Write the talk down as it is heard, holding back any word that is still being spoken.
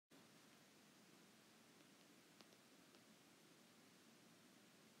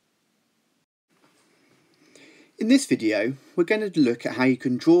In this video, we're going to look at how you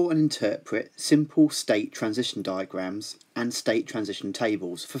can draw and interpret simple state transition diagrams and state transition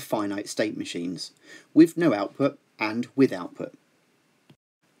tables for finite state machines, with no output and with output.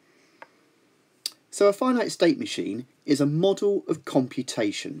 So a finite state machine is a model of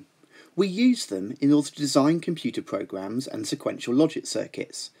computation. We use them in order to design computer programs and sequential logic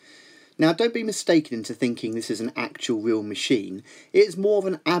circuits. Now, don't be mistaken into thinking this is an actual real machine. It is more of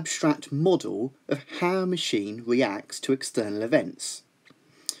an abstract model of how a machine reacts to external events.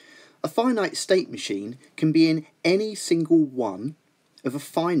 A finite state machine can be in any single one of a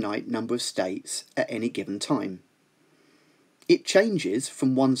finite number of states at any given time. It changes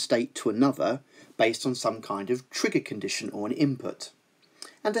from one state to another based on some kind of trigger condition or an input.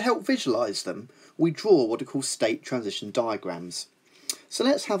 And to help visualise them, we draw what are called state transition diagrams. So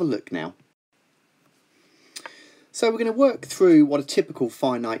let's have a look now. So we're going to work through what a typical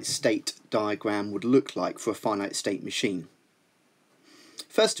finite state diagram would look like for a finite state machine.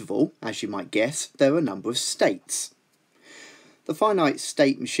 First of all, as you might guess, there are a number of states. The finite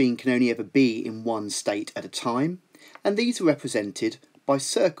state machine can only ever be in one state at a time, and these are represented by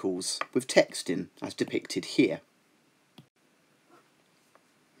circles with text in, as depicted here.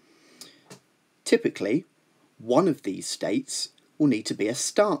 Typically, one of these states will need to be a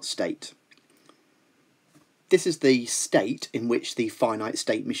start state. This is the state in which the finite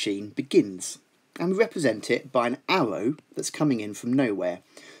state machine begins, and we represent it by an arrow that's coming in from nowhere.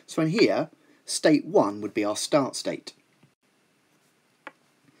 So in here, state 1 would be our start state.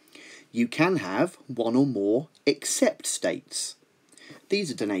 You can have one or more except states.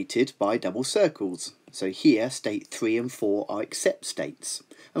 These are denoted by double circles. So here, state 3 and 4 are except states,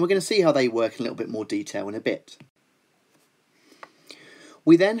 and we're going to see how they work in a little bit more detail in a bit.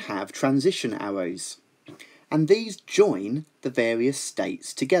 We then have transition arrows, and these join the various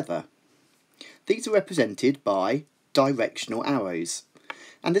states together. These are represented by directional arrows,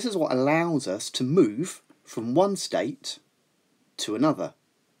 and this is what allows us to move from one state to another.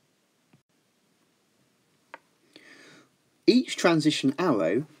 Each transition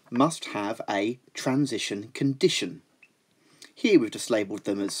arrow must have a transition condition. Here we've just labelled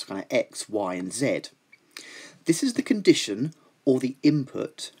them as kind of X, Y and Z. This is the condition or the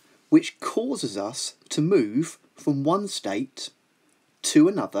input which causes us to move from one state to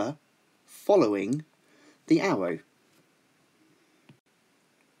another following the arrow.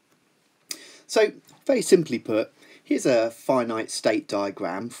 So, very simply put, here's a finite state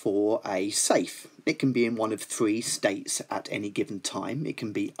diagram for a safe. It can be in one of three states at any given time. It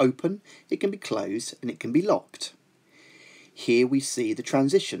can be open, it can be closed, and it can be locked. Here we see the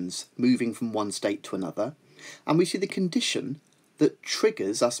transitions moving from one state to another, and we see the condition that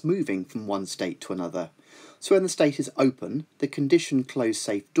triggers us moving from one state to another. So when the state is open, the condition closed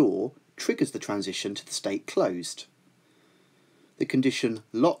safe door triggers the transition to the state closed. The condition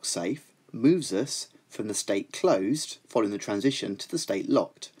lock safe moves us from the state closed, following the transition, to the state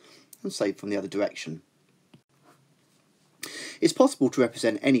locked, and so from the other direction. It's possible to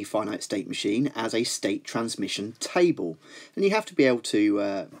represent any finite state machine as a state transmission table, and you have to be able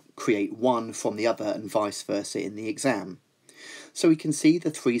to create one from the other and vice versa in the exam. So we can see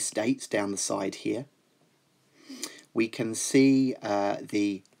the three states down the side here. We can see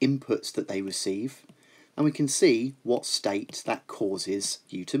the inputs that they receive, and we can see what state that causes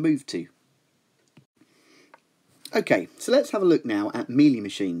you to move to. Okay, so let's have a look now at Mealy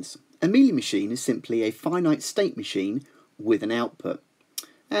machines. A Mealy machine is simply a finite state machine with an output,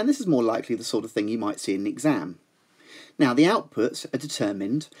 and this is more likely the sort of thing you might see in an exam. Now, the outputs are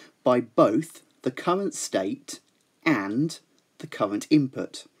determined by both the current state and the current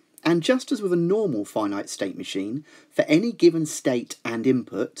input. And just as with a normal finite state machine, for any given state and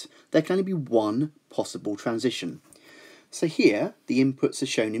input, there can only be one possible transition. So here, the inputs are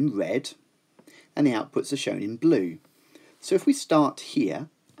shown in red, and the outputs are shown in blue. So if we start here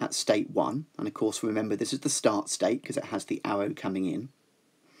at state 1, and of course remember this is the start state because it has the arrow coming in,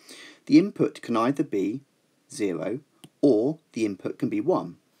 the input can either be 0 or the input can be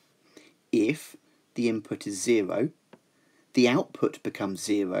 1. If the input is 0, the output becomes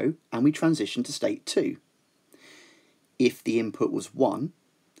 0 and we transition to state 2. If the input was 1,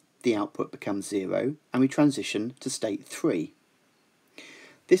 the output becomes 0 and we transition to state 3.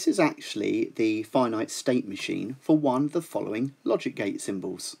 This is actually the finite state machine for one of the following logic gate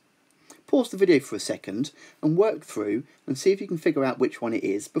symbols. Pause the video for a second and work through and see if you can figure out which one it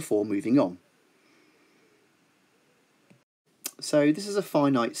is before moving on. So this is a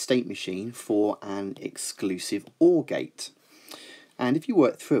finite state machine for an exclusive OR gate. And if you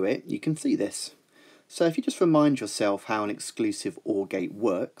work through it, you can see this. So if you just remind yourself how an exclusive OR gate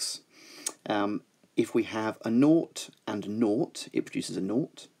works, If we have a naught and a naught, it produces a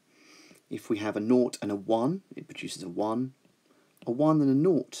naught. If we have a naught and a 1, it produces a 1. A 1 and a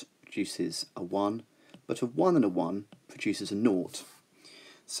naught produces a 1, but a 1 and a 1 produces a naught.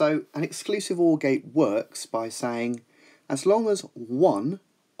 So an exclusive OR gate works by saying, as long as one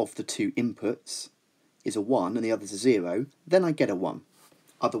of the two inputs is a 1 and the other's a 0, then I get a 1.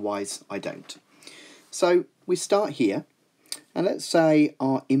 Otherwise, I don't. So we start here, and let's say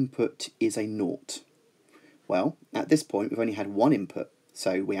our input is a naught. Well, at this point, we've only had one input,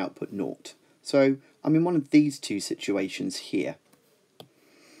 so we output naught. So I'm in one of these two situations here.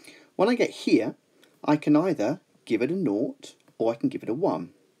 When I get here, I can either give it a naught or I can give it a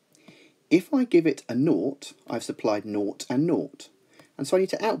 1. If I give it a naught, I've supplied naught and naught. And so I need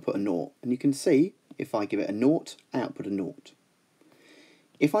to output a naught. And you can see, if I give it a naught, I output a naught.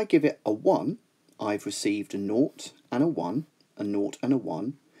 If I give it a 1, I've received a naught and a 1, a naught and a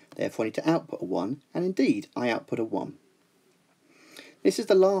 1. Therefore I need to output a 1, and indeed I output a 1. This is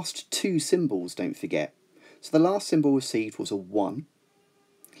the last two symbols, don't forget. So the last symbol received was a 1.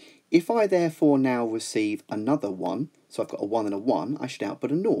 If I therefore now receive another 1, so I've got a 1 and a 1, I should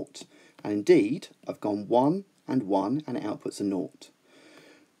output a naught. And indeed, I've gone 1 and 1, and it outputs a naught.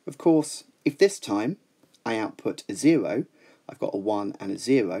 Of course, if this time I output a 0, I've got a 1 and a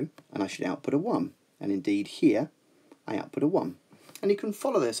 0, and I should output a 1. And indeed here, I output a 1. And you can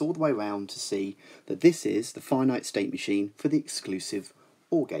follow this all the way around to see that this is the finite state machine for the exclusive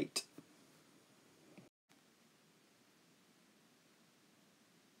OR gate.